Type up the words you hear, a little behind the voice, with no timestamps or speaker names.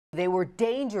They were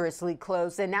dangerously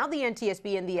close, and now the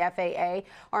NTSB and the FAA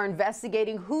are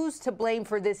investigating who's to blame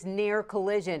for this near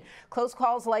collision. Close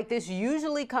calls like this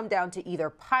usually come down to either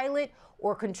pilot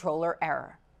or controller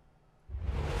error.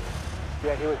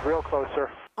 Yeah, he was real close, sir.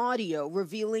 Audio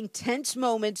revealing tense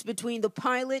moments between the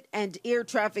pilot and air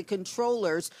traffic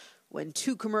controllers when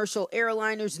two commercial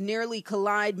airliners nearly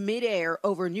collide midair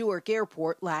over Newark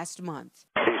Airport last month.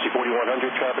 AC 4100,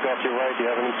 traffic off to your right. Do you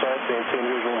have any insight? Same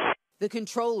visual. The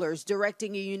controllers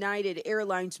directing a United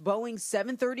Airlines Boeing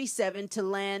 737 to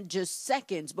land just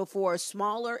seconds before a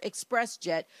smaller express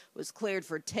jet was cleared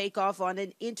for takeoff on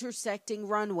an intersecting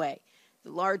runway. The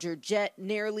larger jet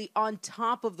nearly on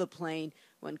top of the plane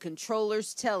when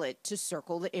controllers tell it to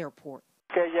circle the airport.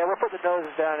 Okay, yeah, we're putting the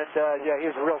noses down, and yeah, he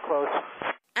was real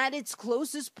close. At its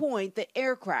closest point, the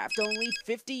aircraft only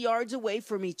 50 yards away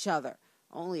from each other,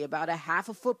 only about a half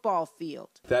a football field.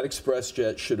 That express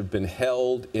jet should have been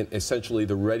held in essentially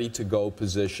the ready-to-go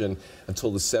position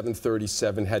until the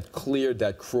 737 had cleared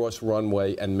that cross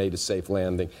runway and made a safe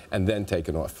landing and then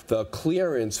taken off. The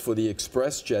clearance for the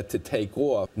express jet to take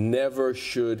off never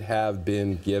should have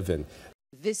been given.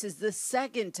 This is the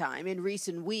second time in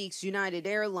recent weeks United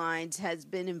Airlines has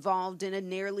been involved in a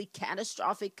nearly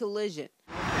catastrophic collision.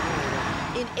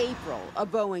 In April, a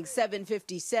Boeing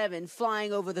 757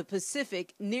 flying over the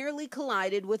Pacific nearly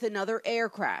collided with another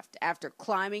aircraft after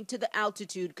climbing to the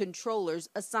altitude controllers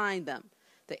assigned them.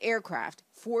 The aircraft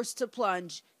forced to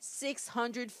plunge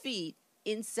 600 feet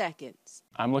in seconds.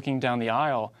 I'm looking down the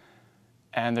aisle,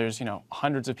 and there's,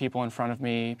 hundreds of people in front of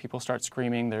me. People start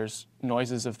screaming. There's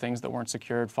noises of things that weren't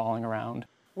secured falling around.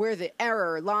 Where the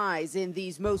error lies in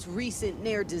these most recent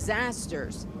near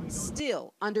disasters,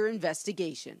 still under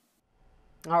investigation.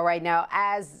 All right, now,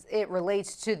 as it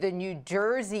relates to the New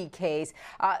Jersey case,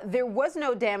 there was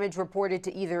no damage reported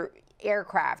to either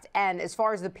aircraft. And as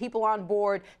far as the people on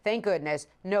board, thank goodness,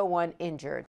 no one injured.